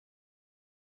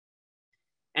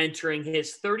entering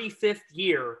his 35th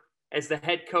year as the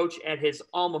head coach at his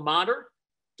alma mater.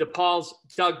 DePaul's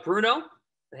Doug Bruno,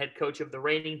 the head coach of the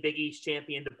reigning Big East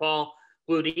champion DePaul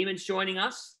Blue Demons, joining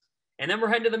us. And then we're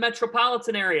heading to the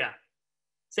metropolitan area.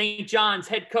 St. John's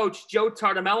head coach Joe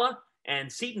Tartamella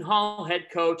and Seton Hall head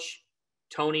coach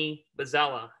Tony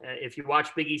Bozzella. If you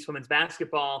watched Big East women's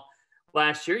basketball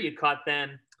last year, you caught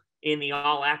them in the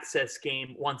all-access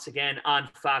game once again on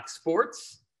Fox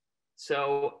Sports.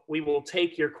 So we will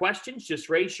take your questions. Just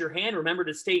raise your hand. Remember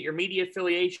to state your media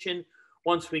affiliation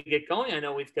once we get going. I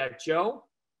know we've got Joe.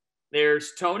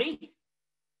 There's Tony.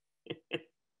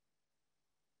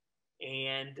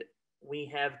 And we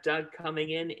have Doug coming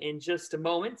in just a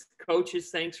moment. Coaches,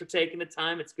 thanks for taking the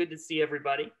time. It's good to see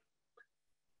everybody.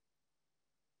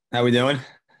 How we doing?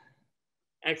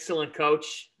 Excellent,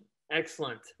 Coach.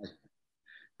 Excellent.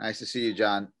 Nice to see you,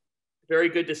 John. Very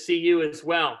good to see you as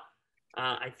well.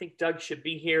 I think Doug should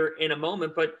be here in a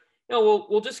moment, but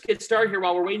we'll just get started here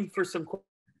while we're waiting for some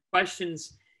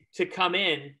questions to come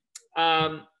in.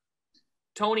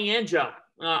 Tony and Joe,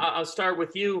 I'll start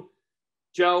with you.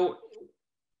 Joe,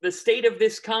 the state of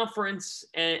this conference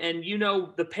and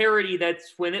the parity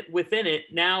that's within it.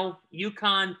 Now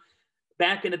UConn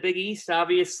back in the Big East,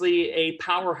 obviously a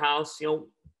powerhouse.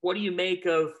 What do you make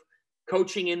of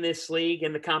coaching in this league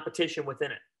and the competition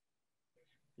within it?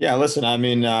 Yeah, listen, I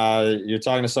mean, you're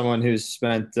talking to someone who's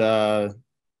spent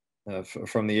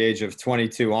from the age of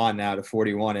 22 on now to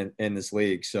 41 in this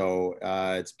league. So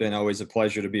it's been always a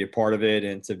pleasure to be a part of it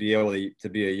and to be able to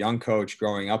be a young coach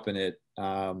growing up in it.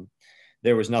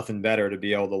 There was nothing better to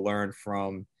be able to learn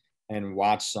from and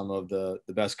watch some of the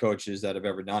best coaches that have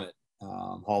ever done it,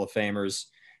 Hall of Famers.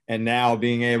 And now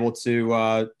being able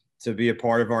to be a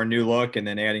part of our new look and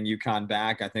then adding UConn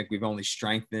back, I think we've only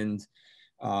strengthened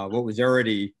what was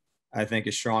already, I think,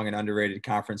 a strong and underrated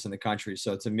conference in the country.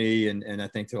 So to me, and I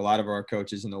think to a lot of our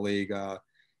coaches in the league,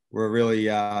 we're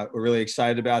really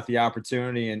excited about the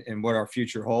opportunity and what our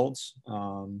future holds.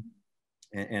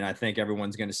 And I think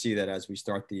everyone's going to see that as we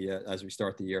start the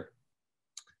year.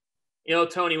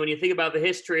 Tony, when you think about the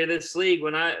history of this league,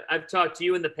 when I've talked to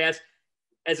you in the past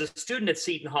as a student at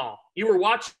Seton Hall, you were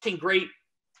watching great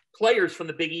players from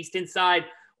the Big East inside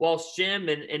Walsh Gym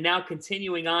and now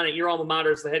continuing on at your alma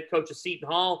mater as the head coach of Seton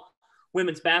Hall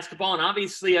women's basketball. And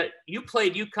obviously you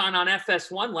played UConn on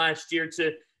FS1 last year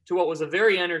to what was a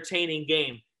very entertaining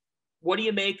game. What do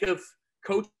you make of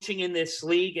coaching in this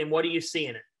league and what do you see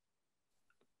in it?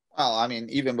 Well, I mean,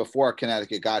 even before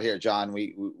Connecticut got here, John,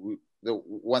 we the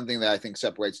one thing that I think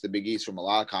separates the Big East from a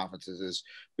lot of conferences is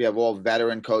we have all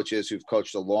veteran coaches who've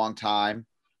coached a long time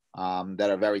that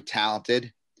are very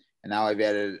talented. And now I've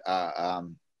added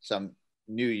some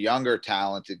new, younger,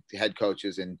 talented head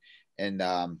coaches in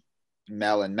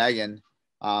Mel and Megan.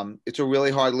 It's a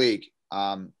really hard league.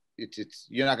 It's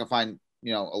you're not going to find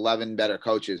 11 better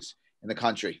coaches in the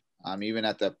country. Even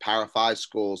at the Power 5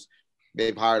 schools,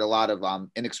 they've hired a lot of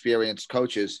inexperienced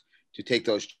coaches to take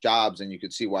those jobs, and you can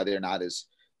see why they're not as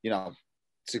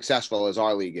successful as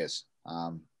our league is.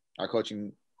 Our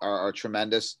coaching are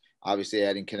tremendous. Obviously,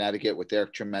 adding Connecticut with their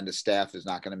tremendous staff is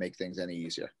not going to make things any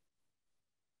easier.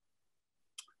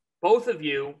 Both of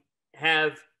you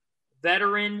have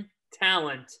veteran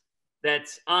talent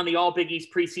that's on the All Big East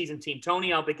preseason team.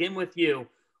 Tony, I'll begin with you.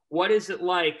 What is it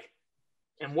like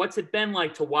and what's it been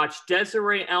like to watch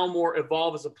Desiree Elmore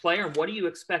evolve as a player, and what do you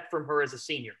expect from her as a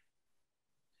senior?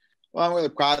 Well, I'm really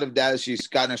proud of Des. She's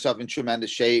gotten herself in tremendous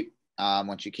shape.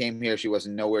 When she came here, she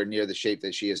wasn't nowhere near the shape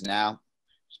that she is now.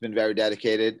 She's been very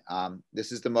dedicated.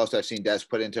 This is the most I've seen Des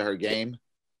put into her game.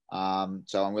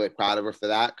 So I'm really proud of her for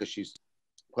that because she's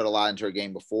put a lot into her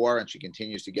game before, and she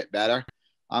continues to get better.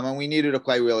 And we need her to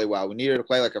play really well. We need her to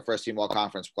play like a first-team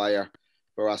all-conference player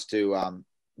for us to,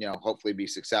 hopefully be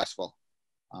successful.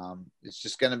 It's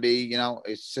just going to be,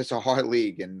 it's just a hard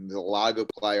league, and there's a lot of good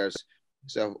players.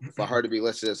 So for her to be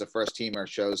listed as a first-teamer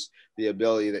shows the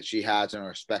ability that she has and the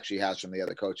respect she has from the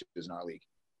other coaches in our league.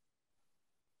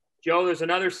 Joe, there's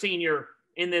another senior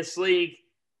in this league.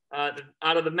 Out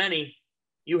of the many,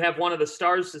 you have one of the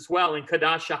stars as well in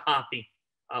Kadasha Hoppy.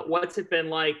 What's it been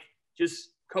like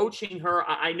just coaching her?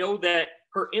 I know that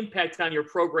her impact on your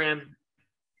program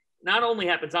not only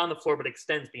happens on the floor, but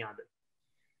extends beyond it.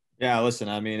 Yeah, listen,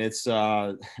 I mean, it's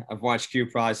I've watched Q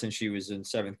probably since she was in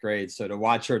 7th grade. So to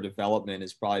watch her development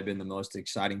has probably been the most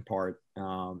exciting part.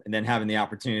 And then having the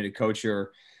opportunity to coach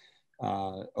her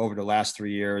over the last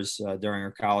 3 years during her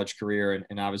college career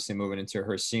and obviously moving into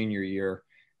her senior year.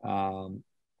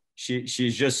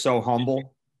 She's just so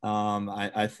humble.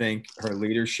 I think her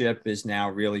leadership is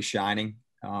now really shining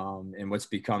in what's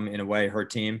become, in a way, her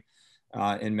team.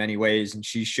 in many ways. And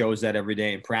she shows that every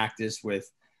day in practice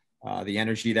with the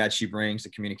energy that she brings, the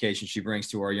communication she brings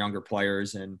to our younger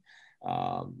players, and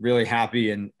really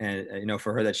happy and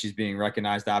for her that she's being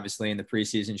recognized. Obviously in the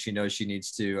preseason, she knows she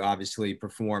needs to obviously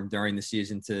perform during the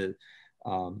season to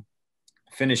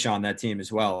finish on that team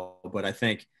as well. But I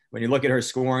think when you look at her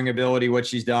scoring ability, what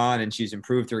she's done, and she's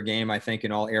improved her game, I think,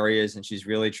 in all areas, and she's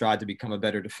really tried to become a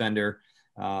better defender,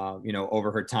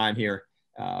 over her time here.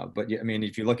 But I mean,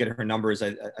 if you look at her numbers,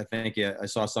 I think I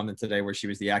saw something today where she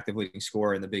was the active leading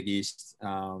scorer in the Big East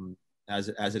as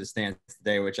it stands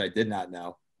today, which I did not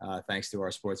know, thanks to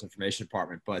our sports information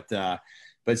department.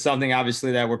 But something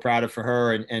obviously that we're proud of for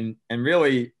her, and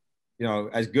really,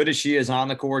 as good as she is on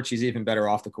the court, she's even better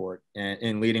off the court and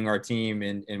in leading our team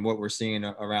in what we're seeing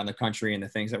around the country and the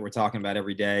things that we're talking about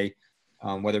every day,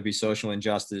 whether it be social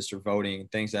injustice or voting,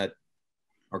 things that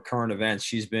are current events.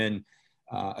 She's been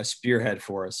a spearhead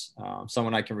for us,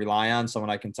 someone I can rely on,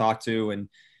 someone I can talk to, and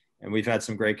we've had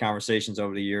some great conversations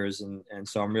over the years, and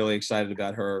so I'm really excited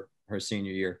about her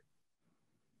senior year.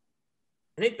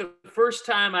 I think the first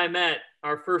time I met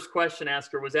our first question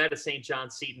asker was at a St.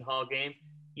 John Seton Hall game.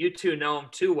 You two know him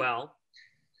too well.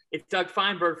 It's Doug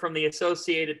Feinberg from the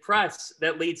Associated Press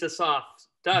that leads us off.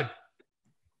 Doug.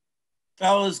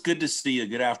 Fellas, good to see you.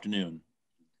 Good afternoon.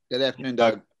 Good afternoon,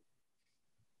 Doug.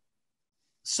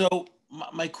 So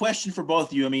my question for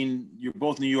both of you, I mean, you're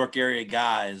both New York area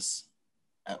guys.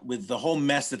 With the whole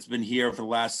mess that's been here for the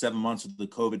last 7 months of the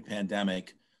COVID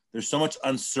pandemic, there's so much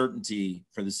uncertainty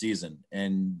for the season.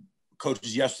 And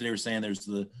coaches yesterday were saying there's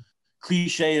the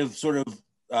cliche of sort of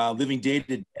living day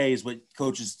to day is what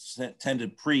coaches tend to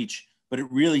preach, but it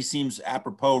really seems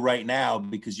apropos right now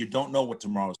because you don't know what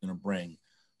tomorrow's going to bring.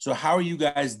 So how are you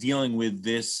guys dealing with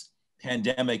this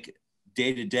pandemic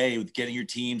day to day with getting your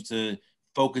teams to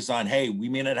focus on, hey, we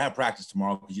may not have practice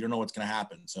tomorrow because you don't know what's going to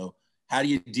happen. So how do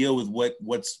you deal with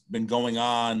what's been going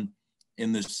on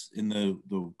in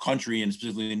the country and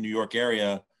specifically in the New York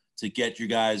area to get you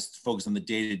guys to focus on the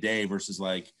day to day versus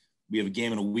like, we have a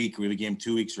game in a week, or we have a game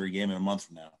 2 weeks, or a game in a month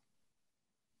from now?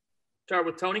 Start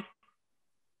with Tony.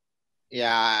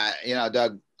 Yeah,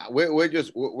 Doug,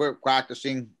 we're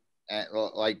practicing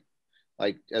like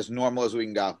as normal as we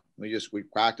can go. We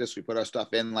practice, we put our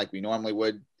stuff in like we normally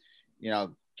would,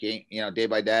 day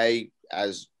by day,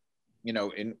 as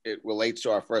it relates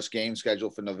to our first game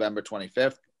scheduled for November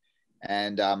 25th.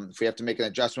 And if we have to make an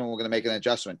adjustment, we're going to make an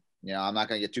adjustment. I'm not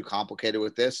going to get too complicated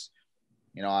with this.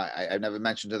 I've never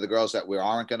mentioned to the girls that we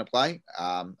aren't going to play.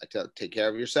 Take care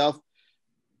of yourself,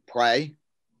 pray,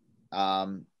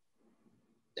 and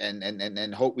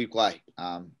hope we play.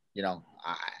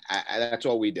 That's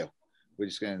all we do. We're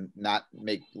just going to not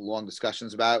make long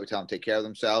discussions about it. We tell them to take care of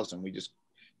themselves, and we just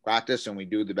practice and we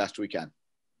do the best we can.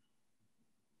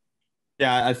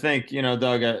 Yeah, I think,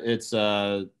 Doug, it's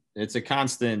a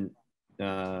constant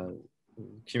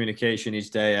communication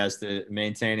each day as to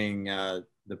maintaining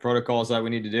the protocols that we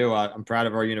need to do. I'm proud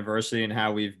of our university and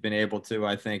how we've been able to,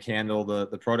 I think, handle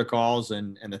the protocols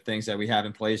and the things that we have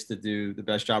in place to do the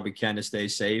best job we can to stay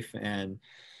safe. And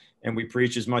we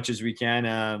preach as much as we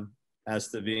can as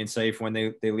to being safe when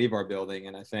they leave our building.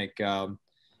 And I think,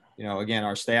 again,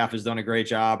 our staff has done a great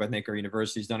job. I think our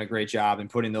university's done a great job in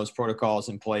putting those protocols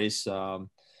in place.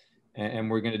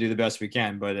 And we're going to do the best we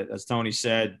can. But as Tony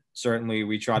said, certainly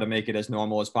we try to make it as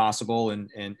normal as possible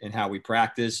in how we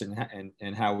practice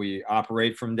and how we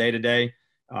operate from day to day.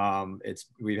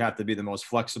 We have to be the most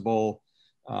flexible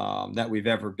that we've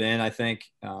ever been, I think,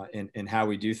 in how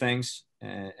we do things.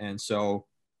 And so,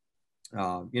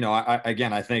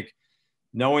 I think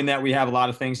knowing that we have a lot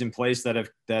of things in place that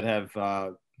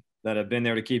have been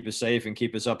there to keep us safe and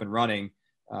keep us up and running,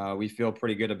 we feel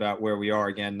pretty good about where we are,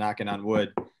 again, knocking on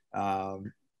wood.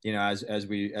 As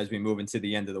we move into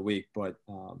the end of the week, but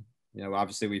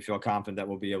obviously we feel confident that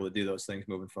we'll be able to do those things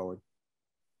moving forward.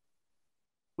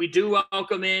 We do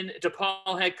welcome in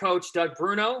DePaul head coach Doug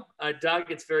Bruno.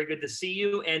 Doug, it's very good to see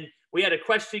you. And we had a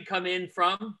question come in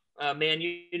from a man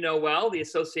you know well, the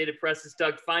Associated Press's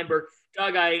Doug Feinberg.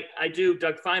 Doug,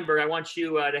 Doug Feinberg, I want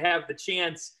you to have the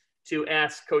chance to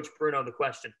ask Coach Bruno the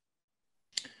question.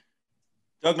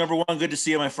 Doug, number one, good to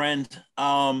see you, my friend.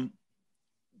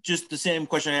 Just the same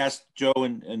question I asked Joe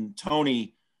and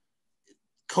Tony.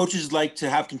 Coaches like to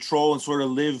have control and sort of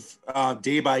live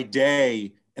day by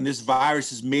day, and this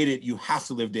virus has made it you have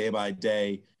to live day by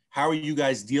day. How are you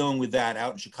guys dealing with that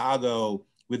out in Chicago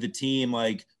with the team,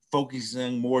 like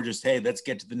focusing more just, hey, let's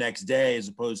get to the next day as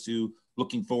opposed to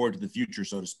looking forward to the future,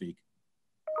 so to speak?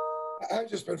 I've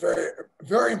just been very,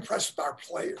 very impressed with our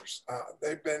players.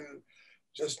 They've been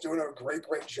just doing a great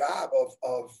job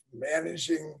of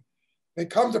managing they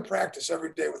come to practice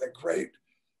every day with a great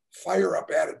fire up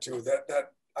attitude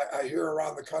that I hear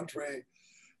around the country.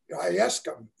 You know, I ask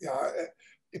them, you know,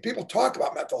 people talk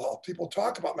about mental health. People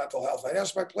talk about mental health. I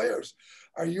ask my players,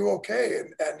 "Are you okay?"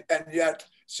 And yet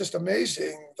it's just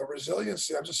amazing the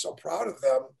resiliency. I'm just so proud of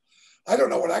them. I don't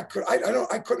know what I could.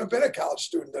 I couldn't have been a college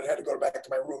student that had to go back to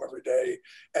my room every day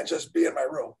and just be in my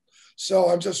room. So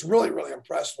I'm just really, really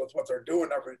impressed with what they're doing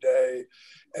every day,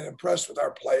 and impressed with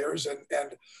our players.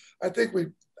 And I think we,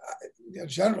 you know,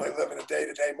 generally live in a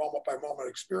day-to-day, moment-by-moment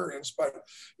experience. But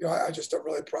you know, I just am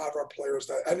really proud of our players.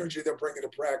 The energy they're bringing to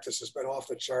practice has been off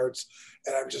the charts,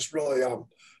 and I'm just really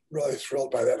really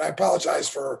thrilled by that. And I apologize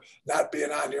for not being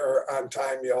on here on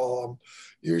time, y'all.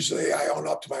 Usually I own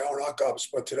up to my own hookups,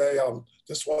 but today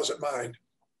this wasn't mine.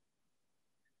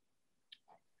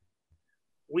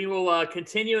 We will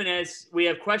continue, and as we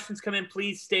have questions come in,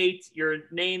 please state your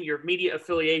name, your media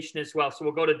affiliation as well. So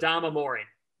we'll go to Dom Amore.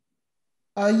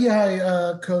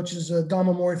 Hi, Coach. This is Dom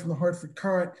Amore from the Hartford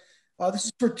Current. This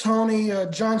is for Tony.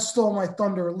 John stole my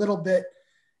thunder a little bit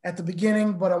at the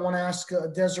beginning, but I want to ask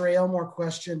Desiree Elmore a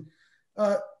question.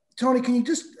 Tony, can you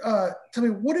just tell me,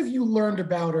 what have you learned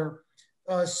about her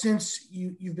since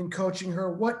you've been coaching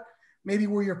her? What maybe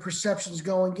were your perceptions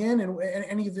going in, and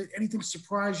anything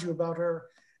surprised you about her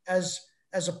as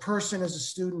a person, as a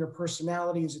student, or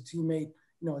personality, as a teammate,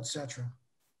 you know, et cetera?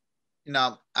 You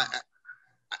know,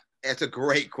 it's a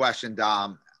great question,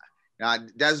 Dom. Now,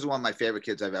 Des is one of my favorite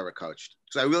kids I've ever coached.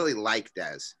 So I really like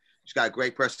Des. She's got a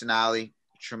great personality,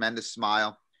 tremendous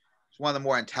smile. She's one of the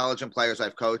more intelligent players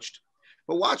I've coached.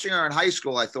 But watching her in high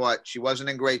school, I thought she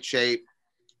wasn't in great shape.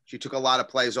 She took a lot of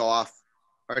plays off.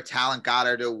 Her talent got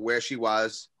her to where she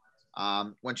was.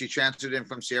 When she transferred in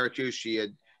from Syracuse, she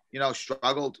had, you know,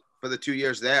 struggled for the 2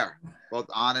 years there, both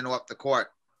on and off the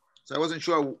court. So I wasn't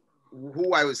sure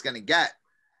who I was going to get,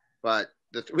 but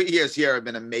the 3 years here have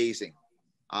been amazing.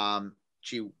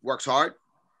 She works hard.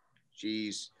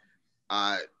 She's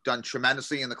done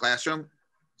tremendously in the classroom,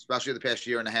 especially the past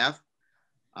year and a half.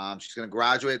 She's going to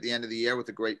graduate at the end of the year with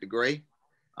a great degree.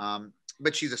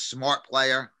 But she's a smart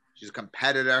player. She's a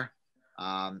competitor.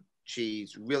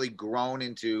 She's really grown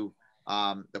into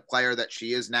the player that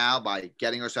she is now by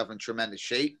getting herself in tremendous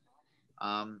shape.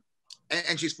 And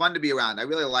she's fun to be around. I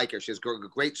really like her. She has a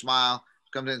great smile.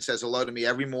 She comes in and says hello to me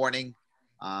every morning.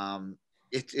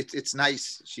 It's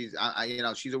nice. She's you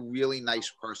know, she's a really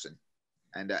nice person,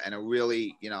 and a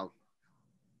really, you know,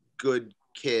 good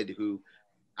kid who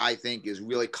I think is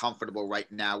really comfortable right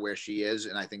now where she is,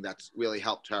 and I think that's really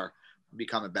helped her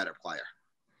become a better player.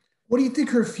 What do you think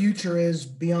her future is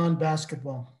beyond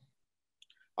basketball?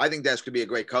 I think Des could be a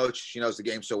great coach. She knows the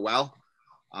game so well.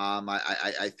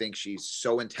 I think she's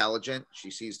so intelligent. She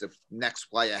sees the next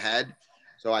play ahead.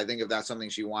 So I think if that's something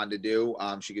she wanted to do,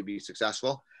 she could be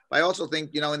successful. But I also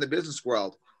think, you know, in the business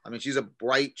world, I mean, she's a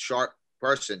bright, sharp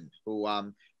person who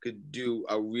could do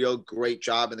a real great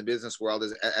job in the business world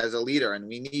as a leader. And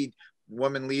we need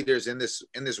women leaders in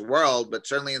this world, but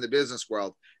certainly in the business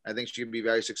world. I think she could be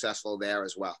very successful there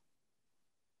as well.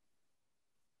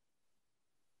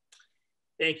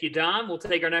 Thank you, Don. We'll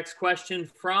take our next question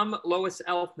from Lois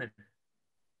Elfman.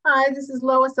 Hi, this is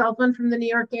Lois Elfman from the New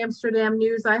York Amsterdam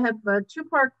News. I have a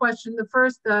two-part question. The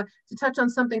first, to touch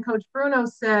on something Coach Bruno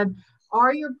said,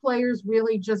 are your players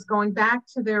really just going back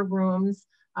to their rooms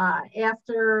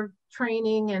after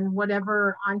training and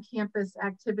whatever on-campus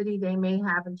activity they may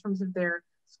have in terms of their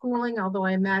schooling, although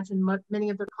I imagine many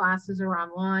of their classes are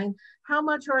online? How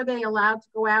much are they allowed to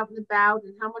go out and about,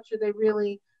 and how much are they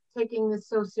really taking this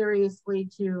so seriously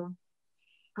to,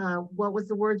 what was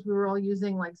the words we were all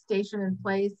using, like station in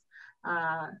place?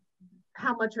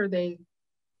 How much are they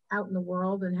out in the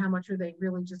world, and how much are they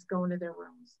really just going to their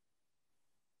rooms?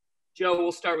 Joe,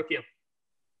 we'll start with you.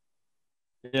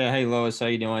 Yeah. Hey, Lois, how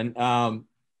you doing?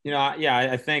 You know, yeah,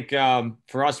 I think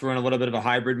for us, we're in a little bit of a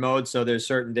hybrid mode. So there's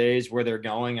certain days where they're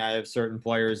going. I have certain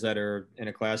players that are in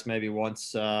a class maybe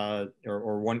once or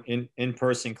one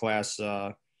in-person class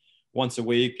once a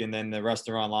week, and then the rest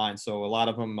are online. So a lot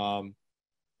of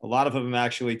them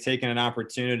actually taking an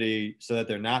opportunity so that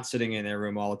they're not sitting in their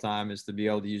room all the time, is to be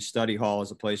able to use study hall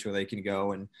as a place where they can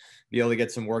go and be able to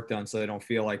get some work done, so they don't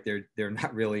feel like they're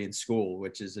not really in school,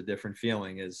 which is a different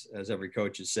feeling, as every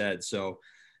coach has said. So,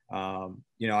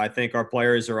 you know, I think our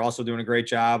players are also doing a great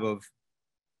job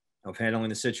of handling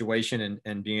the situation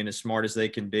and being as smart as they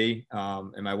can be.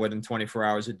 Am I with them 24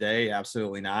 hours a day?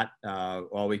 Absolutely not.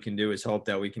 All we can do is hope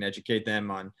that we can educate them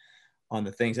on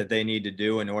the things that they need to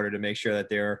do in order to make sure that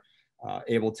they're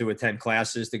able to attend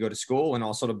classes, to go to school, and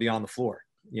also to be on the floor,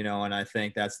 you know. And I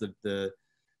think that's the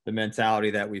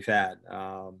mentality that we've had.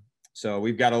 So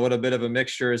we've got a little bit of a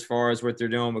mixture as far as what they're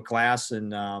doing with class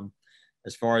and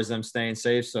as far as them staying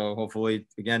safe. So hopefully,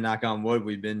 again, knock on wood,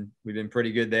 we've been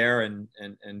pretty good there and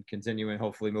continuing,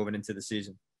 hopefully moving into the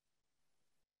season.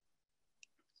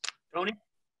 Tony?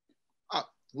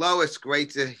 Lois, great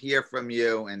to hear from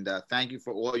you. And thank you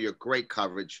for all your great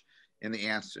coverage in the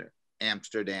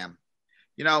Amsterdam.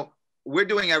 You know, we're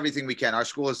doing everything we can. Our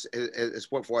school has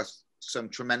put forth some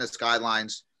tremendous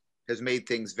guidelines, has made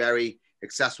things very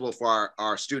accessible for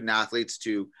our student athletes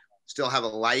to still have a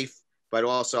life, but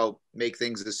also make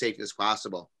things as safe as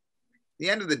possible. At the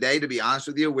end of the day, to be honest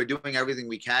with you, we're doing everything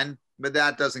we can, but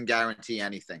that doesn't guarantee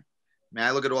anything. I mean,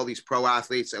 I look at all these pro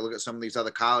athletes. I look at some of these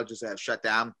other colleges that have shut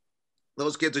down.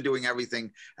 Those kids are doing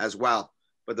everything as well.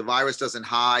 But the virus doesn't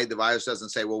hide. The virus doesn't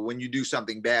say, well, when you do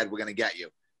something bad, we're going to get you.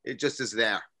 It just is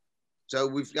there. So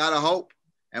we've got to hope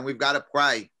and we've got to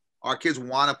pray. Our kids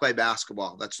want to play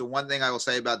basketball. That's the one thing I will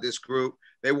say about this group.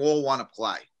 They all want to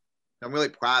play. I'm really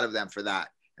proud of them for that.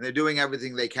 And they're doing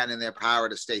everything they can in their power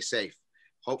to stay safe.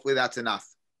 Hopefully that's enough.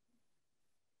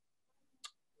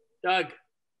 Doug?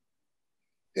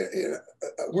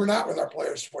 We're not with our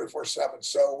players 24/7.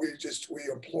 So we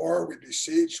implore, we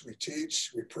beseech, we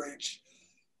teach, we preach.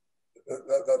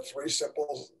 The three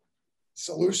simple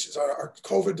solutions are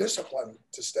COVID discipline,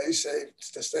 to stay safe,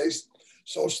 to stay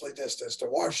socially distanced, to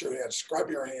wash your hands, scrub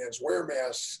your hands, wear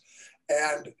masks.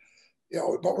 And,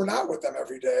 but we're not with them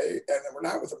every day, and we're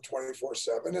not with them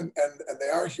 24/7, and they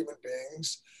are human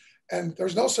beings. And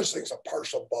there's no such thing as a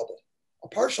partial bubble. A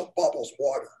partial bubble is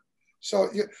water.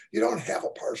 So you don't have a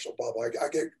partial bubble. I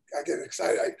get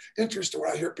excited, interested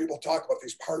when I hear people talk about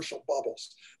these partial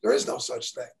bubbles. There is no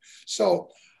such thing.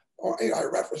 So I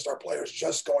referenced our players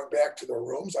just going back to their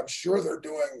rooms. I'm sure they're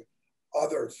doing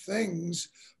other things,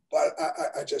 but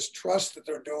I just trust that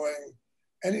they're doing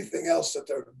anything else that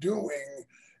they're doing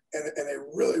in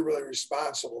a really, really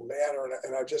responsible manner.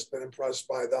 And I've just been impressed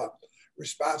by the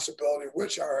responsibility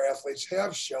which our athletes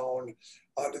have shown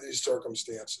under these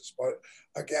circumstances. But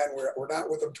again, we're not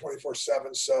with them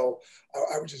 24/7. So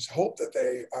I would just hope that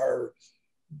they are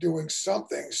doing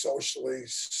something socially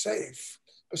safe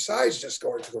besides just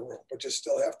going to the room, but just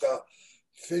still have to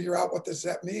figure out, what does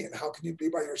that mean? How can you be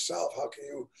by yourself? How can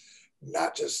you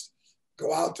not just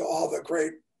go out to all the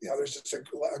great, there's just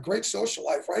a great social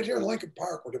life right here in Lincoln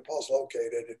Park, where DePaul's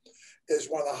located. It is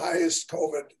one of the highest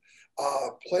COVID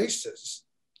places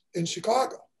in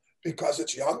Chicago, because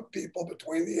it's young people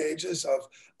between the ages of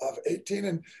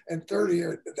 18 and 30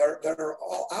 that are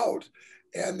all out,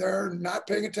 and they're not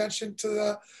paying attention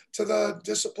to the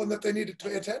discipline that they need to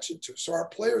pay attention to. So our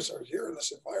players are here in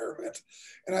this environment,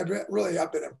 and I've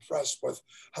been impressed with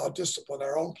how disciplined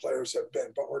our own players have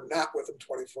been. But we're not with them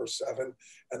 24/7,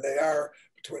 and they are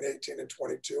between 18 and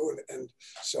 22, and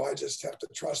so I just have to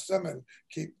trust them and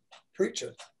keep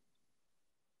preaching.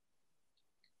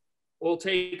 We'll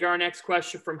take our next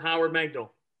question from Howard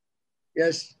Megdal.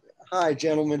 Yes. Hi,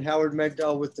 gentlemen. Howard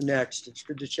Megdal with the Next. It's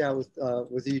good to chat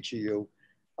with each of you.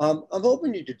 I'm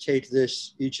hoping you to take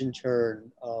this each in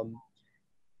turn.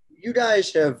 You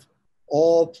guys have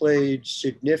all played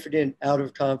significant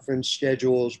out-of-conference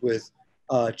schedules with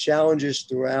challenges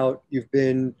throughout. You've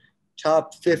been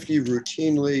top 50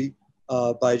 routinely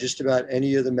by just about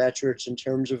any of the metrics in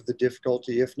terms of the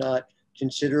difficulty, if not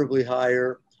considerably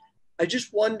higher. I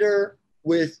just wonder,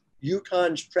 with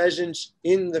UConn's presence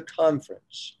in the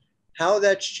conference, how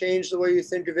that's changed the way you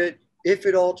think of it, if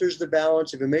it alters the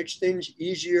balance, if it makes things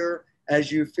easier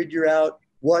as you figure out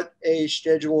what a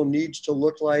schedule needs to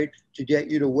look like to get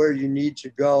you to where you need to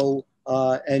go,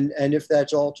 and if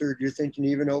that's altered, you're thinking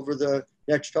even over the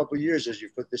next couple of years as you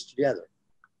put this together.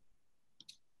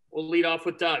 We'll lead off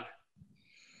with Doug.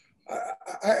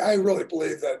 I really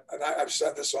believe that, and I've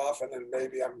said this often, and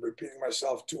maybe I'm repeating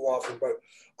myself too often, but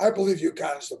I believe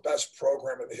UConn is the best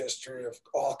program in the history of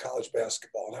all college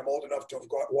basketball. And I'm old enough to have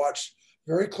watched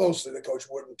very closely the Coach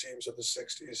Wooden teams of the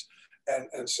 60s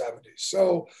and 70s.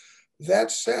 So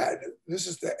that said, this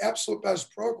is the absolute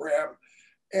best program,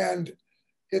 and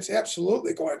it's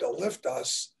absolutely going to lift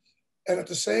us. And at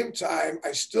the same time,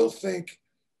 I still think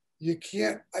you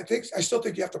still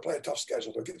think you have to play a tough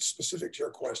schedule. To get specific to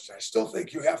your question, I still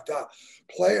think you have to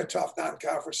play a tough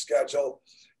non-conference schedule,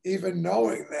 even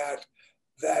knowing that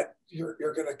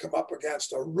you're going to come up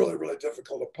against a really, really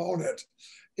difficult opponent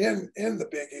in the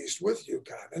Big East with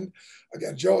UConn. And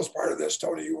again, Joe is part of this.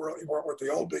 Tony, you weren't with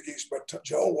the old Big East, but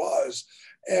Joe was.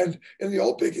 And in the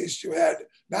old Big East, you had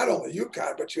not only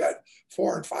UConn, but you had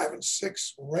 4 and 5 and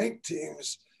 6 ranked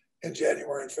teams in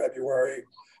January and February.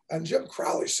 And Jim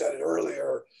Crowley said it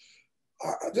earlier,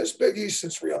 this Big East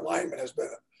since realignment has been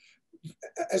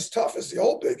as tough as the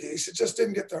old Big East. It just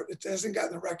it hasn't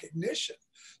gotten the recognition.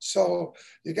 So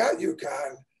you got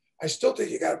UConn. I still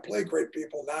think you got to play great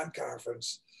people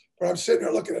non-conference. But I'm sitting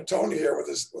here looking at Tony here with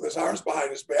his arms behind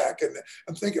his back, and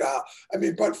I'm thinking,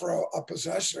 but for a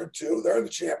possession or two, they're in the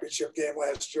championship game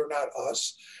last year, not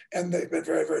us, and they've been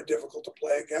very, very difficult to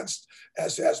play against,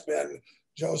 as has been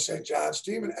Joe St. John's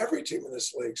team and every team in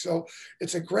this league. So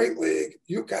it's a great league.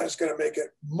 UConn is going to make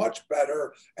it much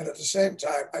better, and at the same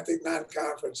time, I think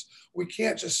non-conference, we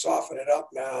can't just soften it up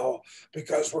now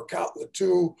because we're counting the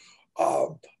two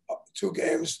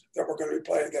games that we're going to be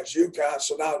playing against UConn.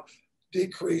 So now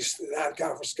decrease the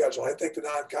non-conference schedule. I think the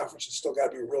non-conference has still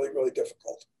got to be really, really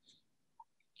difficult.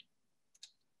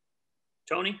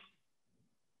 Tony?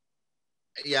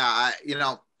 Yeah,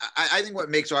 I think what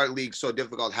makes our league so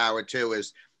difficult, Howard, too,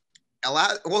 is a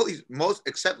lot all these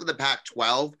except for the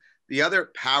Pac-12, the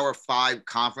other Power 5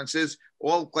 conferences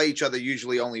all play each other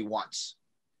usually only once.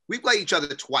 We play each other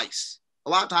twice, a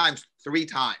lot of times 3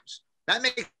 times. That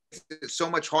makes it so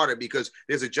much harder because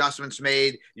there's adjustments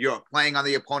made. You're playing on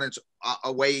the opponent's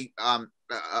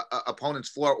opponent's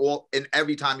floor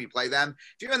every time you play them.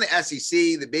 If you're in the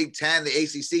SEC, the Big Ten, the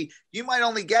ACC, you might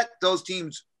only get those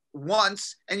teams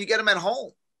once and you get them at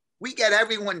home. We get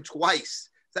everyone twice.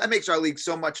 So that makes our league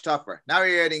so much tougher. Now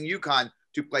you're adding UConn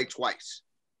to play twice.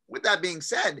 With that being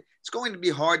said, it's going to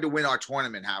be hard to win our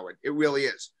tournament, Howard. It really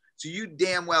is. So you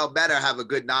damn well better have a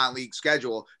good non-league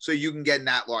schedule so you can get in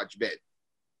that large bid.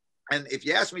 And if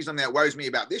you ask me something that worries me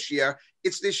about this year,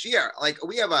 it's this year. Like,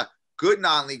 we have a good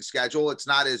non-league schedule. It's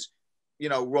not as,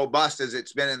 robust as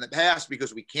it's been in the past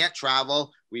because we can't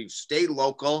travel. We've stayed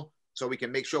local so we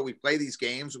can make sure we play these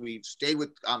games. We've stayed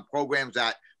with programs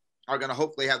that are going to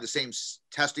hopefully have the same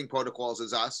testing protocols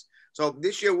as us. So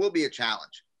this year will be a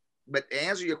challenge. But to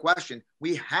answer your question,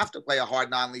 we have to play a hard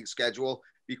non-league schedule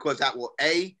because that will,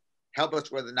 A, help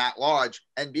us with the not large,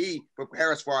 and B,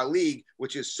 prepare us for our league,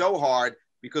 which is so hard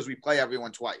because we play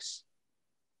everyone twice.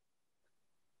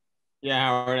 Yeah,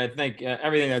 Howard, I think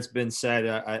everything that's been said,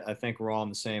 I think we're all on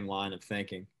the same line of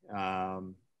thinking.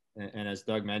 And as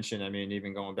Doug mentioned, I mean,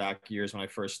 even going back years when I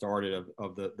first started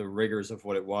of the rigors of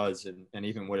what it was and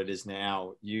even what it is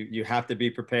now, you have to be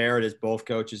prepared, as both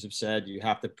coaches have said. You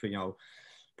have to,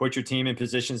 put your team in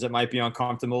positions that might be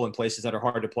uncomfortable and places that are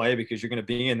hard to play because you're going to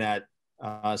be in that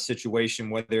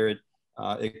situation, whether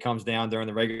it comes down during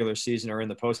the regular season or in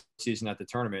the postseason at the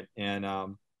tournament. And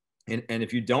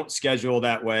if you don't schedule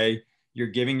that way, you're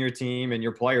giving your team and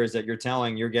your players that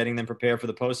you're getting them prepared for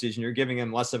the postseason. You're giving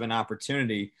them less of an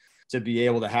opportunity to be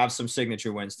able to have some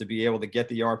signature wins, to be able to get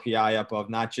the RPI up of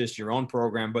not just your own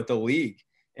program, but the league.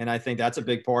 And I think that's a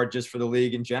big part just for the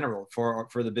league in general, for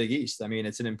the Big East. I mean,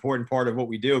 it's an important part of what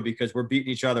we do because we're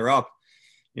beating each other up,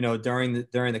 during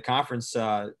the conference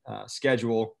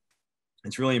schedule.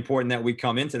 It's really important that we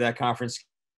come into that conference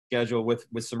schedule with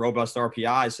some robust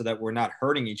RPI so that we're not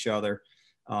hurting each other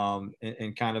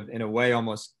and kind of in a way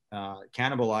almost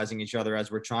cannibalizing each other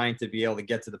as we're trying to be able to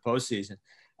get to the postseason.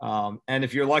 And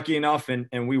if you're lucky enough,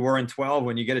 and we were in 12,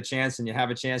 when you get a chance and you have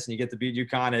a chance and you get to beat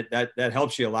UConn, that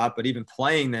helps you a lot. But even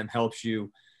playing them helps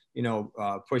you,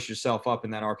 push yourself up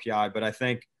in that RPI. But I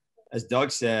think, as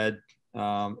Doug said,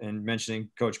 and mentioning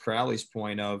Coach Crowley's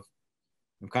point of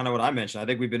kind of what I mentioned, I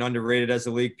think we've been underrated as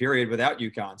a league, period, without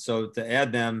UConn. So to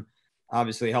add them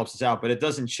obviously helps us out, but it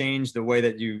doesn't change the way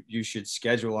that you should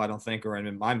schedule, I don't think, or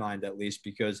in my mind at least,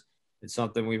 because it's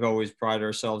something we've always prided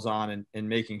ourselves on in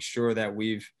making sure that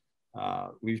we've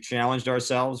challenged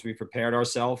ourselves, we've prepared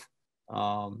ourselves,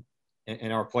 and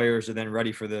our players are then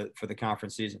ready for the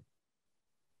conference season.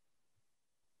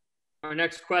 Our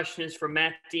next question is from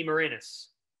Matt DeMarinis.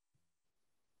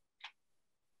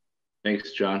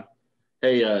 Thanks, John.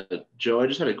 Hey, Joe, I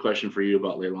just had a question for you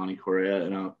about Leilani Correa.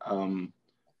 And,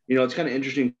 it's kind of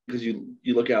interesting because you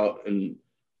look out and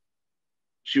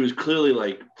she was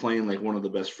clearly playing like one of the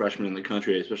best freshmen in the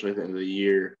country, especially at the end of the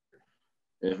year.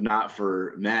 If not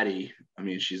for Maddie, I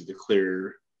mean, she's the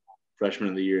clear freshman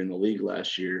of the year in the league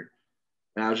last year.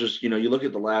 And I was just, you look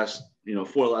at the last, 4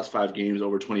 of the last 5 games,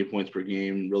 over 20 points per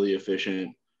game, really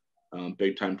efficient,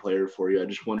 big time player for you. I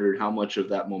just wondered how much of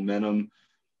that momentum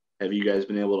have you guys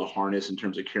been able to harness in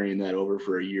terms of carrying that over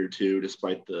for a year or two,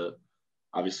 despite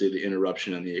obviously the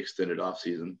interruption and the extended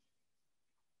offseason?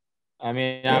 I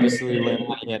mean, obviously,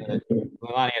 Leilani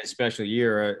had a special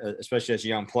year, especially as a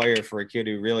young player for a kid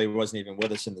who really wasn't even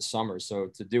with us in the summer. So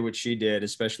to do what she did,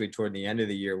 especially toward the end of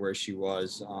the year where she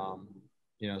was,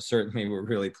 certainly we're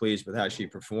really pleased with how she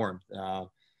performed.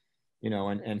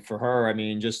 and for her, I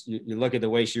mean, just you look at the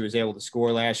way she was able to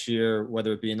score last year,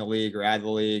 whether it be in the league or out of the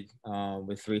league,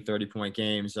 with 3 30-point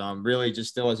games. Really,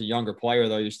 just still as a younger player,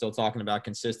 though, you're still talking about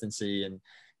consistency and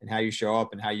how you show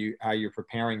up and how you're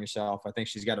preparing yourself. I think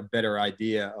she's got a better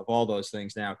idea of all those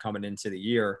things now coming into the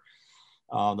year.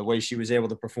 The way she was able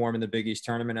to perform in the Big East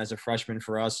tournament as a freshman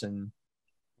for us, and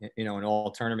an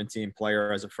all tournament team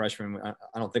player as a freshman,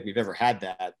 I don't think we've ever had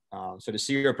that. So to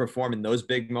see her perform in those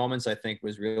big moments, I think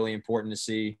was really important to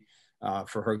see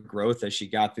for her growth as she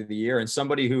got through the year. And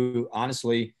somebody who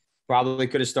honestly probably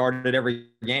could have started every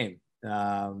game.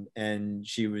 And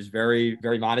she was very,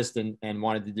 very modest and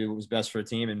wanted to do what was best for her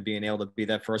team, and being able to be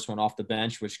that first one off the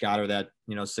bench, which got her that,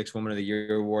 6th Woman of the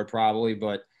Year award probably.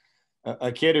 But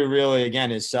a kid who really, again,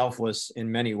 is selfless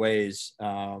in many ways.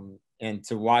 And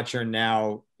to watch her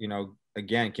now,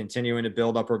 again, continuing to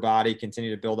build up her body,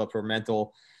 continue to build up her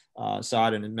mental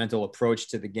side and mental approach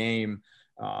to the game.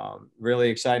 Really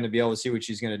exciting to be able to see what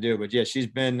she's going to do. But yeah, she's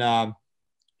been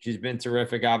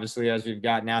terrific, obviously, as we've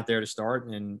gotten out there to start,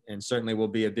 and certainly will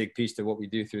be a big piece to what we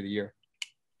do through the year.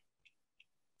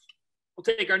 We'll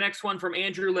take our next one from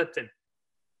Andrew Lipton.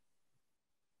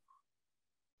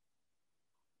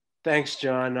 Thanks,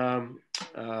 John.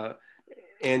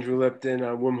 Andrew Lipton,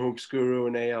 Wim Hoops Guru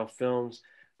and AL Films.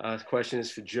 The question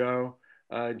is for Joe.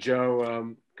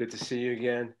 Joe, good to see you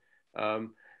again.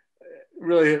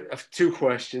 Really 2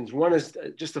 questions. One is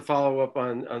just to follow up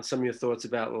on some of your thoughts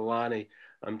about Leilani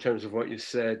in terms of what you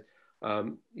said.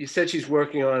 You said she's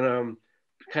working on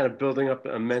kind of building up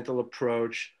a mental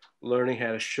approach, learning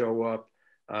how to show up.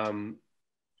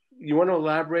 You want to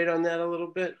elaborate on that a little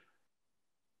bit?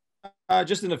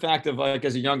 Just in the fact of, like,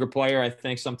 as a younger player, I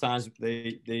think sometimes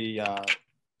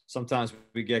sometimes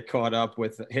we get caught up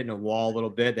with hitting a wall a little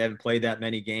bit. They haven't played that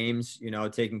many games,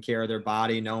 taking care of their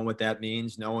body, knowing what that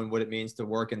means, knowing what it means to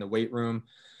work in the weight room.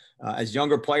 As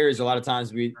younger players, a lot of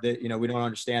times we don't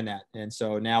understand that. And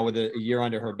so now with a year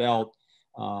under her belt,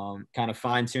 kind of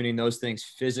fine tuning those things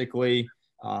physically,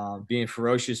 being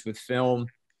ferocious with film,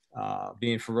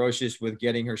 being ferocious with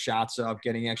getting her shots up,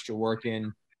 getting extra work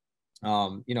in.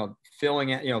 Filling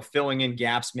in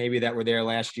gaps maybe that were there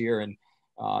last year,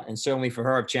 and certainly for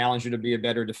her, I've challenged her to be a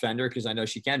better defender because I know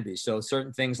she can be. So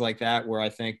certain things like that where I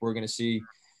think we're going to see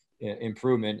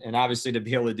improvement, and obviously to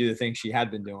be able to do the things she had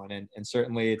been doing, and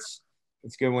certainly it's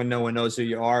good when no one knows who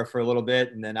you are for a little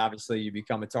bit, and then obviously you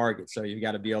become a target. So you've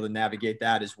got to be able to navigate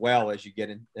that as well as you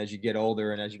get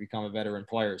older and as you become a veteran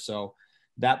player. So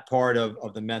that part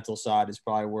of the mental side is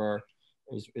probably where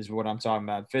is what I'm talking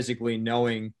about. Physically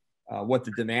knowing what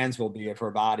the demands will be of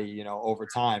her body, over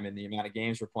time, and the amount of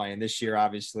games we're playing this year,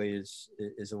 obviously is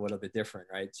a little bit different.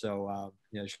 Right. So,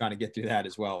 she's trying to get through that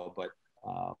as well, but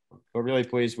really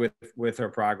pleased with her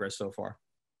progress so far.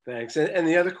 Thanks. And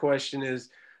the other question is,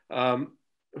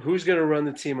 who's going to run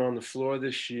the team on the floor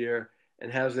this year,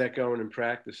 and how's that going in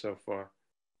practice so far?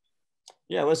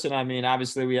 Yeah, listen, I mean,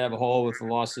 obviously we have a hole with the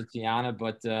loss of Tiana,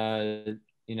 but,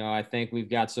 I think we've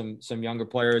got some younger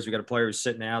players. We got a player who's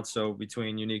sitting out. So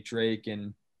between Unique Drake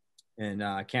and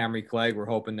Camry Clegg, we're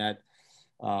hoping that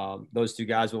those 2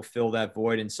 guys will fill that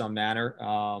void in some manner.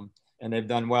 And they've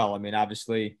done well. I mean,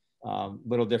 obviously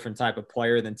little different type of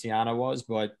player than Tiana was,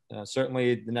 but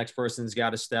certainly the next person's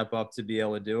got to step up to be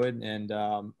able to do it. And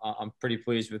I'm pretty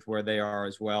pleased with where they are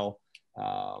as well,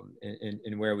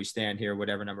 in where we stand here,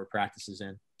 whatever number of practices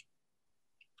in.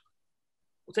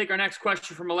 We'll take our next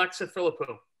question from Alexa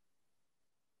Philippou.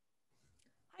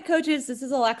 Hi, coaches. This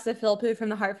is Alexa Philippou from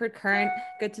the Hartford Courant.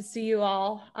 Good to see you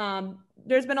all.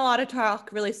 There's been a lot of talk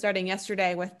really starting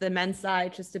yesterday with the men's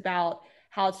side just about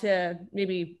how to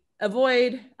maybe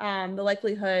avoid the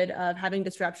likelihood of having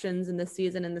disruptions in the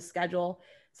season and the schedule.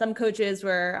 Some coaches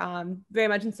were very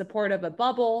much in support of a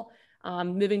bubble,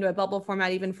 moving to a bubble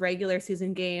format even for regular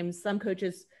season games. Some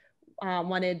coaches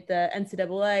wanted the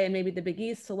NCAA and maybe the Big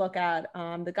East to look at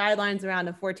the guidelines around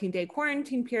a 14-day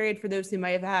quarantine period for those who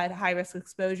might have had high-risk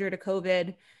exposure to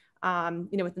COVID,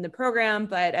 within the program.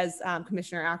 But as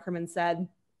Commissioner Ackerman said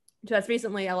to us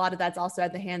recently, a lot of that's also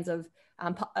at the hands of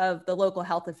the local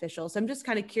health officials. So I'm just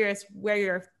kind of curious what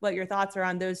your thoughts are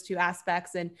on those 2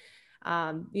 aspects, and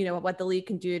what the league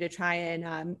can do to try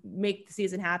and make the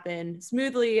season happen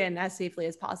smoothly and as safely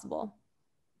as possible.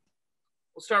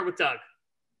 We'll start with Doug.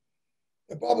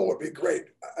 The bubble would be great.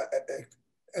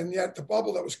 And yet the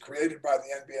bubble that was created by the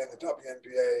NBA and the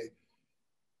WNBA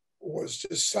was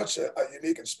just such a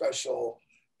unique and special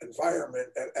environment,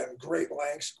 and great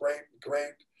lengths,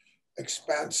 great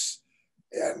expense.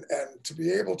 And to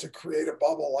be able to create a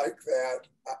bubble like that,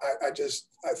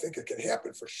 I think it can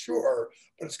happen for sure,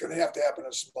 but it's going to happen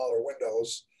in smaller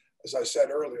windows. as I said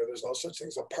earlier, there's no such thing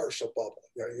as a partial bubble.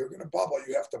 You know, you're going to bubble,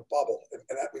 you have to bubble, and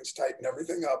that means tighten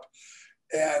everything up.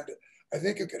 And I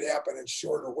think it could happen in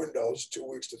shorter windows, 2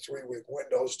 weeks to 3 week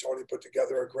windows. Tony put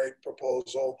together a great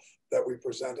proposal that we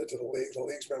presented to the league. The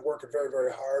league's been working very,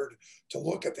 very hard to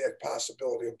look at the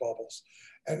possibility of bubbles,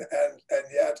 and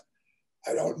yet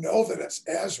I don't know that it's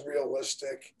as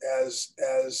realistic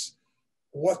as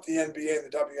what the NBA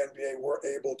and the WNBA were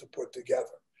able to put together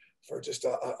for just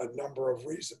a number of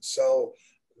reasons. So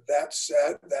that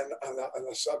said, then on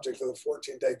the subject of the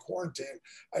 14-day quarantine,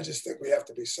 I just think we have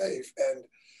to be safe. And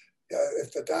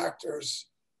if the doctors,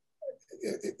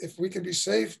 if we can be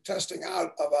safe testing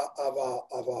out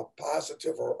of a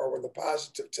positive or when the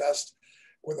positive test,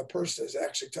 when the person is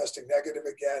actually testing negative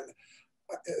again,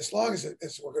 as long as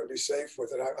we're going to be safe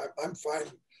with it, I'm fine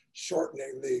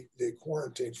shortening the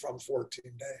quarantine from 14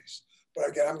 days. But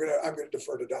again, I'm going to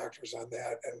defer to doctors on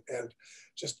that, and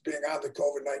just being on the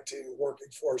COVID-19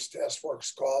 working force task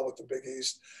force call with the Big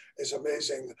East is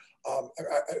amazing.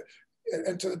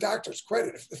 And to the doctors'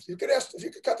 credit, if you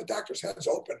could cut the doctors' heads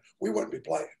open, we wouldn't be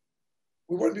playing.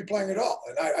 We wouldn't be playing at all.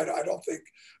 And I don't think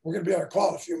we're going to be on a call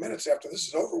in a few minutes after this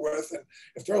is over with. And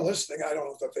if they're listening, I don't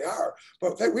know that they are,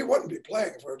 but we wouldn't be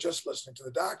playing if we were just listening to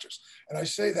the doctors. And I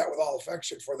say that with all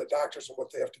affection for the doctors and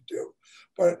what they have to do.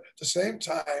 But at the same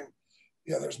time,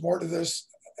 there's more to this.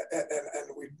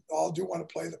 And we all do want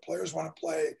to play. The players want to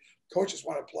play. Coaches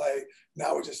want to play.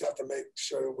 Now we just have to make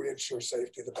sure that we ensure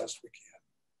safety the best we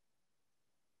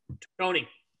can. Tony.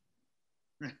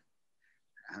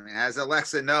 I mean, as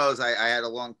Alexa knows, I had a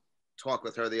long talk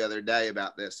with her the other day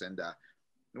about this. And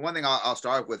the one thing I'll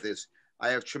start with is I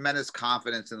have tremendous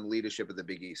confidence in the leadership of the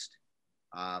Big East.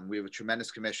 We have a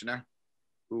tremendous commissioner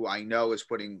who I know is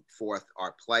putting forth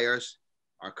our players,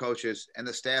 our coaches, and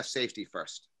the staff safety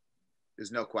first.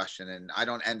 There's no question. And I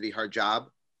don't envy her job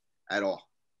at all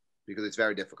because it's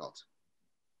very difficult.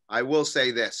 I will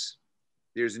say this.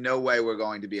 There's no way we're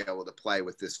going to be able to play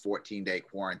with this 14-day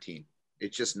quarantine.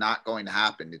 It's just not going to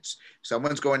happen.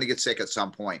 Someone's going to get sick at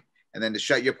some point. And then to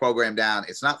shut your program down,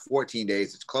 it's not 14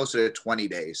 days, it's closer to 20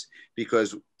 days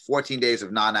because 14 days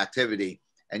of non-activity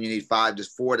and you need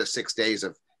 4 to 6 days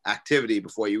of activity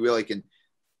before you really can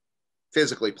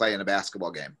physically play in a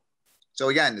basketball game. So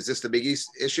again, is this the Big East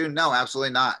issue? No,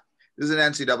 absolutely not. This is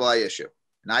an NCAA issue.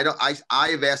 And I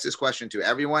have asked this question to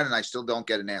everyone and I still don't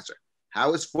get an answer.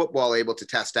 How is football able to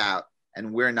test out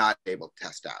and we're not able to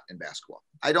test out in basketball?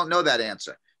 I don't know that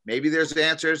answer. Maybe there's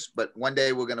answers, but one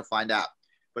day we're going to find out.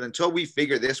 But until we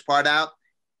figure this part out,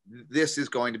 this is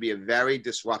going to be a very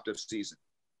disruptive season,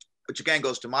 which again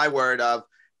goes to my word of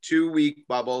 2-week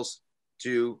bubbles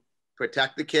to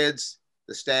protect the kids,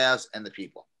 the staffs, and the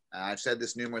people. And I've said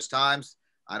this numerous times.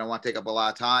 I don't want to take up a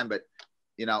lot of time, but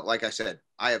like I said,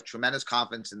 I have tremendous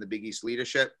confidence in the Big East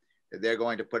leadership that they're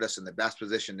going to put us in the best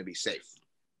position to be safe.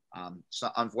 So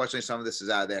unfortunately, some of this is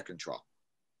out of their control.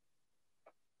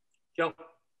 Joe.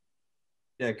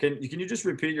 Yeah, can you just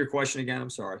repeat your question again? I'm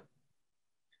sorry.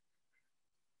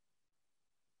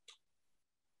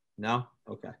 No?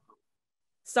 Okay.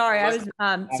 Sorry,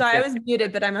 I was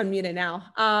muted, but I'm unmuted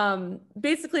now.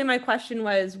 Basically, my question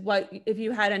was if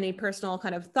you had any personal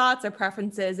kind of thoughts or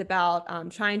preferences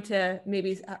about trying to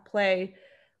maybe play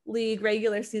league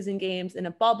regular season games in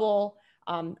a bubble.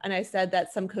 And I said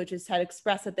that some coaches had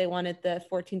expressed that they wanted the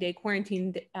 14-day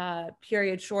quarantine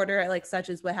period shorter, like such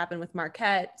as what happened with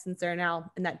Marquette, since they're now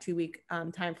in that 2-week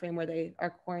time frame where they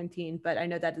are quarantined. But I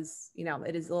know that is,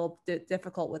 it is a little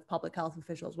difficult with public health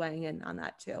officials weighing in on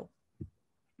that too.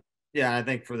 Yeah, I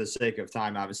think for the sake of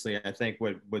time, obviously, I think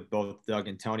what both Doug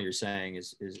and Tony are saying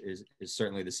is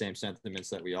certainly the same sentiments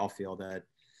that we all feel that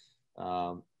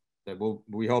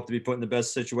we hope to be put in the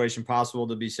best situation possible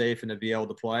to be safe and to be able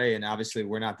to play. And obviously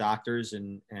we're not doctors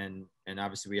and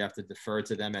obviously we have to defer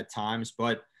to them at times.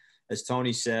 But as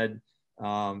Tony said,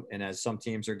 and as some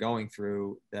teams are going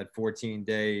through, that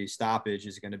 14-day stoppage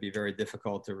is going to be very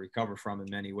difficult to recover from in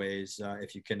many ways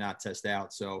if you cannot test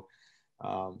out. So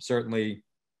certainly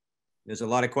there's a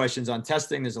lot of questions on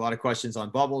testing. There's a lot of questions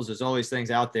on bubbles. There's all these things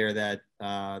out there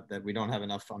that we don't have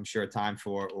enough, I'm sure, time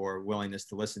for or willingness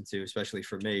to listen to, especially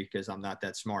for me, because I'm not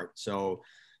that smart. So,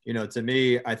 to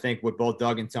me, I think what both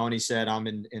Doug and Tony said, I'm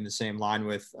in the same line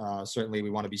with. Certainly, we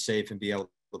want to be safe and be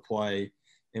able to play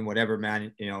in whatever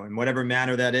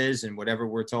manner that is, and whatever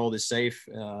we're told is safe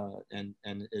and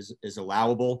is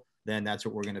allowable. Then that's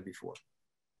what we're going to be for.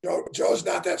 Joe's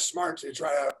not that smart to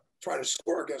try to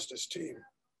score against his team.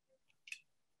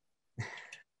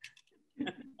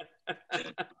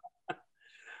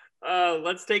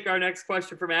 Let's take our next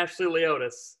question from Ashley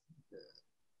Leotis.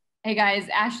 Hey guys,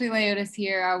 Ashley Leotis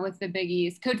here with the Big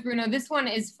East. Coach Bruno, this one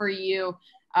is for you.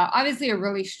 Obviously a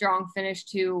really strong finish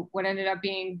to what ended up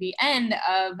being the end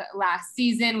of last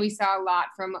season. We saw a lot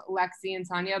from Lexi and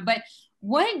Tanya, but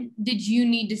what did you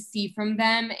need to see from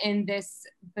them in this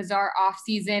bizarre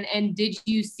offseason? And did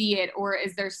you see it, or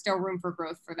is there still room for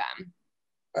growth for them?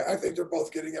 I think they're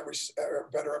both getting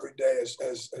better every day,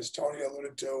 as Tony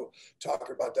alluded to,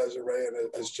 talking about Desiree, and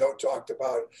as Joe talked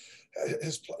about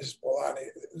his Polani.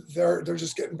 They're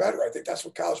just getting better. I think that's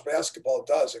what college basketball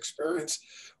does. Experience.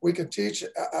 We can teach in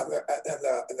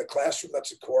the classroom.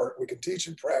 That's a court. We can teach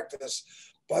in practice,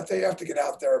 but they have to get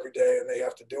out there every day, and they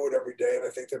have to do it every day. And I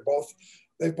think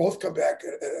they've both come back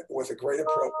with a great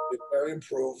approach, very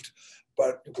improved.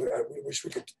 But we wish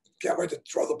we can't wait to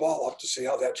throw the ball up to see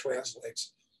how that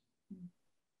translates.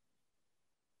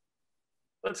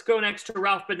 Let's go next to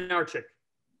Ralph Bednarczyk.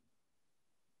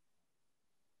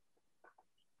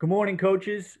 Good morning,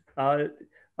 coaches.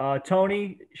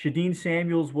 Tony, Shadeen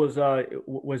Samuels was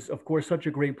of course such a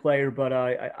great player, but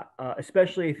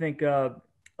especially I think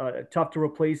tough to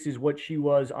replace is what she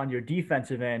was on your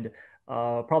defensive end,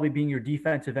 probably being your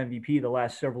defensive MVP the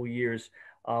last several years.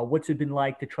 What's it been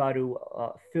like to try to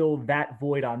fill that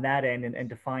void on that end and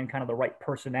to find kind of the right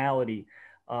personality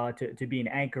to be an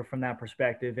anchor from that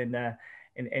perspective?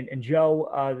 And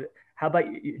Joe, how about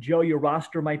Joe? Your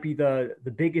roster might be the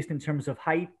biggest in terms of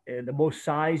height, the most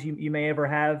size you may ever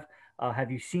have.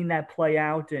 Have you seen that play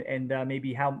out, and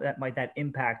maybe how that might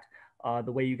impact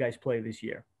the way you guys play this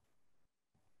year?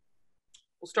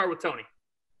 We'll start with Tony.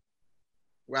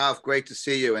 Ralph, great to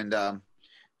see you, and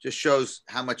just shows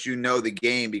how much you know the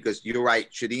game, because you're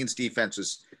right. Shadeen's defense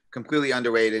was completely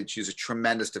underrated. She's a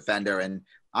tremendous defender, and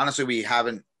honestly, we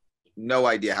haven't no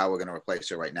idea how we're going to replace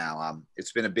her right now.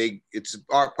 It's been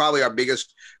probably our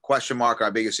biggest question mark,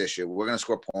 our biggest issue. We're going to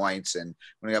score points, and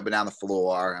we're going to get up and down the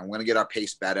floor, and we're going to get our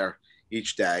pace better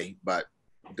each day. But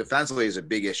defensively is a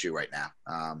big issue right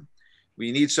now.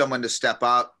 We need someone to step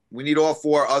up. We need all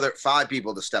five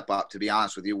people to step up, to be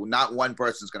honest with you. Not one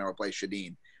person's going to replace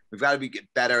Shadeen. We've got to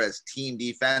get better as team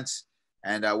defense,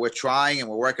 and we're trying and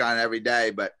we're working on it every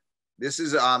day. But this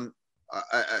is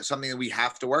something that we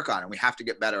have to work on and we have to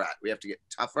get better at. We have to get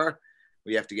tougher.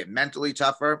 We have to get mentally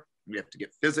tougher. We have to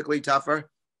get physically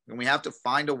tougher. And we have to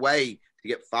find a way to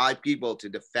get five people to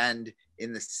defend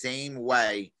in the same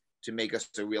way to make us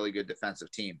a really good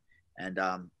defensive team. And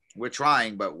we're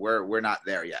trying, but we're not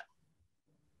there yet.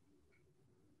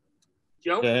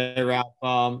 Joe? Yeah, hey,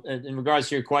 Ralph. In regards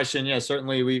to your question, yeah,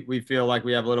 certainly we feel like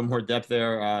we have a little more depth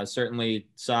there. Certainly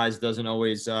size doesn't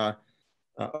always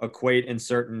equate in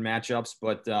certain matchups,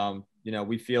 but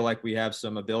we feel like we have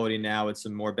some ability now with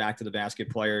some more back to the basket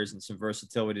players and some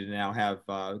versatility to now have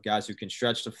guys who can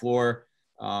stretch the floor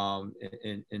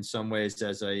in some ways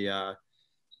as a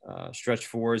stretch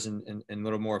fours and a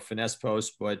little more finesse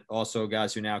post, but also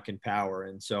guys who now can power.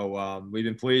 And so we've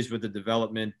been pleased with the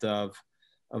development of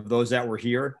those that were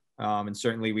here. And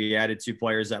certainly we added two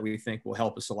players that we think will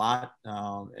help us a lot.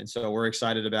 And so we're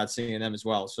excited about seeing them as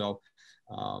well. So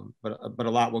but a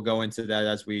lot will go into that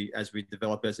as we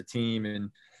develop as a team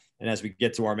and as we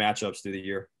get to our matchups through the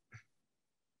year.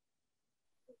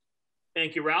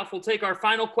 Thank you, Ralph. We'll take our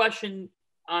final question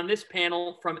on this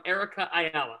panel from Erica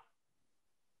Ayala.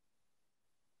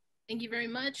 Thank you very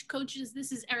much, coaches.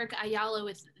 This is Erica Ayala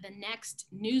with the Next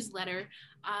newsletter.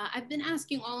 I've been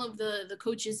asking all of the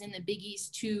coaches in the Big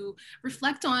East to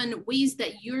reflect on ways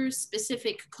that your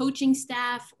specific coaching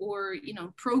staff or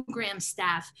program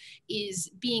staff is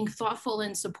being thoughtful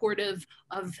and supportive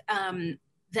of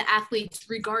the athletes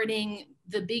regarding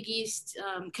the Big East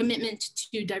commitment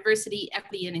to diversity,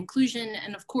 equity, and inclusion,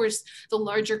 and of course, the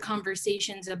larger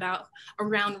conversations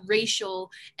around racial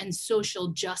and social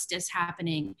justice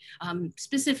happening,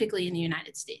 specifically in the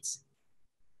United States.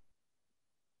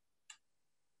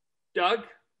 Doug?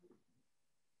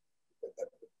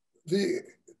 The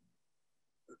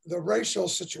racial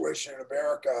situation in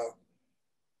America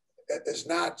is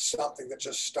not something that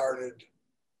just started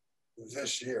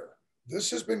this year.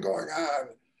 This has been going on.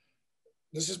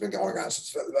 This has been going on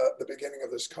since the beginning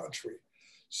of this country.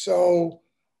 So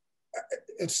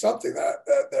it's something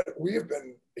that we have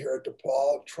been here at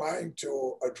DePaul trying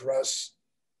to address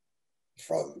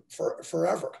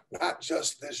forever, not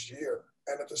just this year.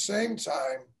 And at the same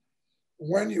time,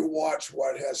 when you watch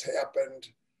what has happened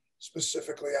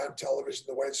specifically on television,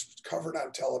 the way it's covered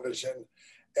on television,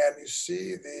 and you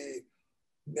see the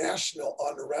national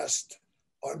unrest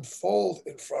unfold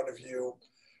in front of you,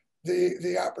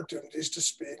 the opportunities to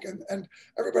speak, and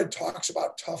everybody talks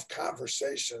about tough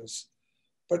conversations,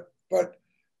 but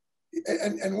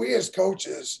we as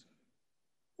coaches,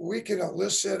 we can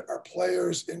elicit our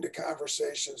players into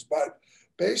conversations, but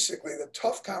basically the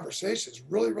tough conversations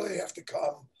really, really have to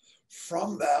come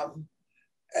from them.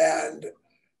 And,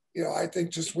 you know, I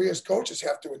think just we as coaches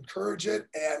have to encourage it.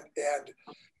 And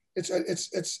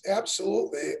it's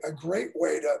absolutely a great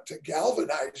way to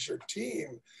galvanize your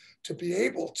team to be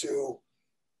able to,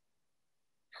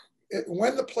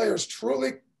 when the players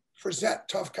truly present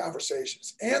tough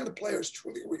conversations and the players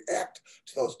truly react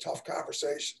to those tough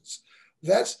conversations,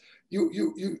 that's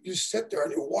you sit there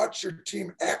and you watch your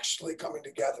team actually coming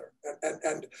together.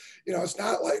 And you know, it's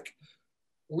not like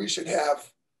we should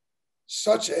have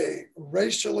such a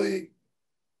racially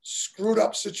screwed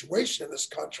up situation in this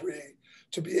country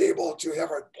to be able to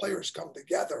have our players come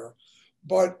together.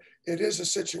 But it is a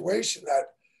situation that,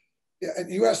 yeah,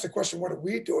 and you asked the question, what are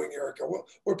we doing, Erica? Well,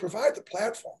 we provide the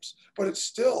platforms, but it's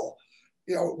still,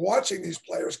 you know, watching these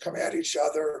players come at each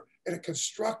other in a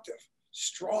constructive,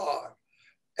 strong,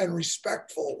 and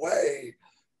respectful way.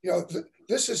 You know,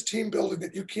 this is team building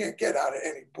that you can't get out of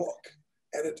any book.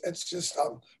 And it's just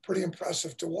pretty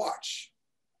impressive to watch.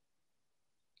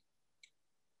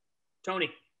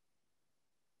 Tony.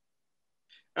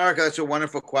 Erica, that's a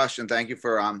wonderful question. Thank you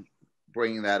for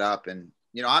bringing that up. And,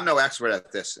 you know, I'm no expert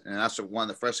at this. And that's one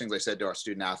of the first things I said to our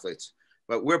student athletes.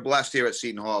 But we're blessed here at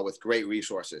Seton Hall with great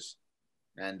resources.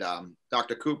 And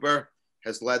Dr. Cooper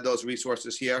has led those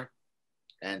resources here.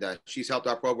 And she's helped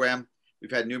our program.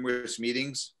 We've had numerous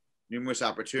meetings, numerous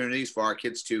opportunities for our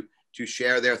kids to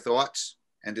share their thoughts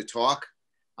and to talk.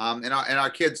 And our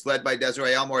kids, led by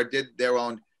Desiree Elmore, did their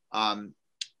own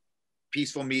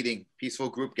peaceful meeting, peaceful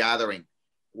group gathering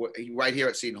right here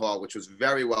at Seton Hall, which was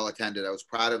very well attended. I was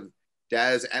proud of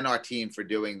Des and our team for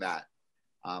doing that.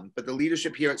 But the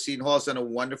leadership here at Seton Hall has done a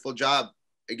wonderful job,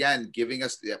 again, giving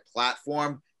us the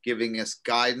platform, giving us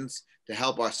guidance to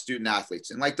help our student athletes.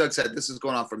 And like Doug said, this is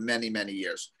going on for many, many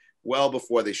years, well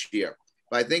before this year.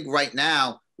 But I think right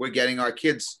now we're getting our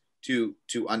kids to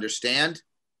understand,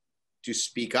 to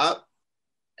speak up,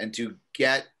 and to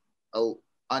get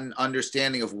an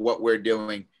understanding of what we're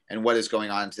doing and what is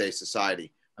going on in today's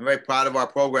society. I'm very proud of our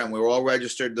program. We're all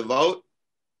registered to vote.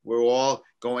 We're all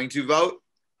going to vote.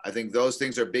 I think those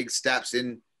things are big steps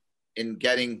in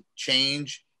getting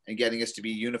change and getting us to be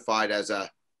unified as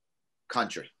a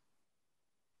country.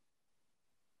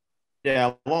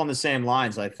 Yeah, along the same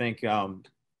lines, I think, you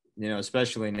know,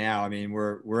 especially now, I mean,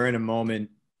 we're in a moment,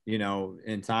 you know,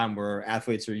 in time where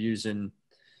athletes are using,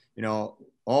 you know,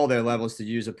 all their levels to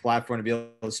use a platform to be able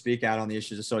to speak out on the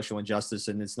issues of social injustice.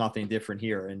 And it's nothing different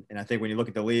here. And I think when you look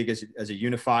at the league as a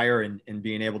unifier and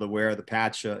being able to wear the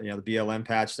patch, you know, the BLM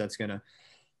patch that's going to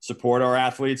support our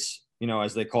athletes, you know,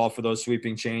 as they call for those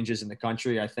sweeping changes in the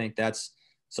country, I think that's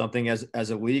something as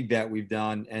a league that we've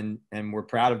done. And we're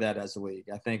proud of that as a league.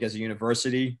 I think as a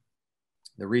university,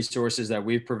 the resources that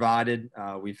we've provided,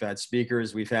 we've had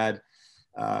speakers, we've had,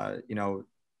 you know,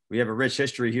 we have a rich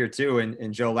history here too.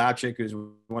 And Joe Lapchick, who's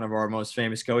one of our most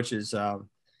famous coaches,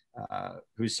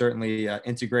 who's certainly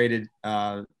integrated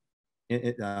the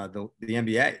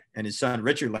NBA, and his son,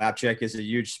 Richard Lapchick, is a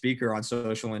huge speaker on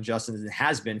social injustice and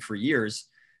has been for years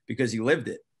because he lived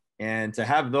it. And to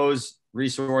have those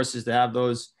resources, to have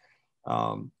those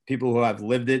people who have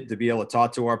lived it, to be able to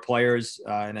talk to our players.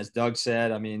 And as Doug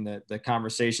said, I mean, the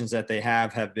conversations that they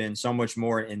have been so much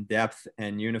more in depth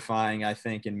and unifying, I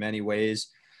think, in many ways.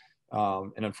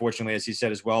 And unfortunately, as he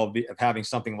said as well, of having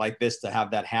something like this to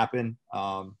have that happen,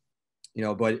 you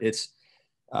know, but it's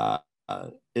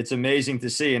amazing to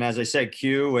see. And as I said,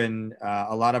 Q and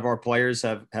a lot of our players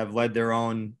have led their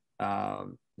own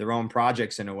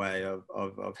projects in a way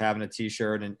of having a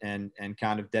t-shirt and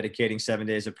kind of dedicating 7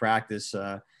 days of practice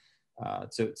to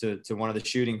one of the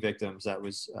shooting victims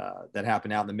that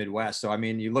happened out in the Midwest. So, I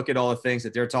mean, you look at all the things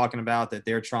that they're talking about, that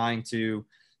they're trying to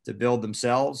build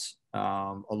themselves,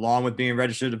 along with being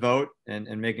registered to vote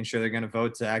and making sure they're going to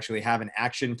vote to actually have an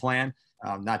action plan,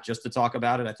 not just to talk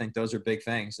about it. I think those are big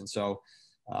things. And so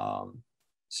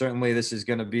certainly this is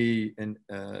going to be an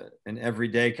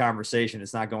everyday conversation.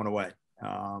 It's not going away.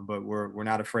 But we're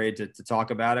not afraid to talk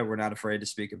about it. We're not afraid to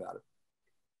speak about it.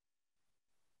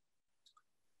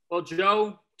 Well,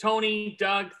 Joe, Tony,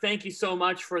 Doug, thank you so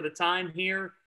much for the time here.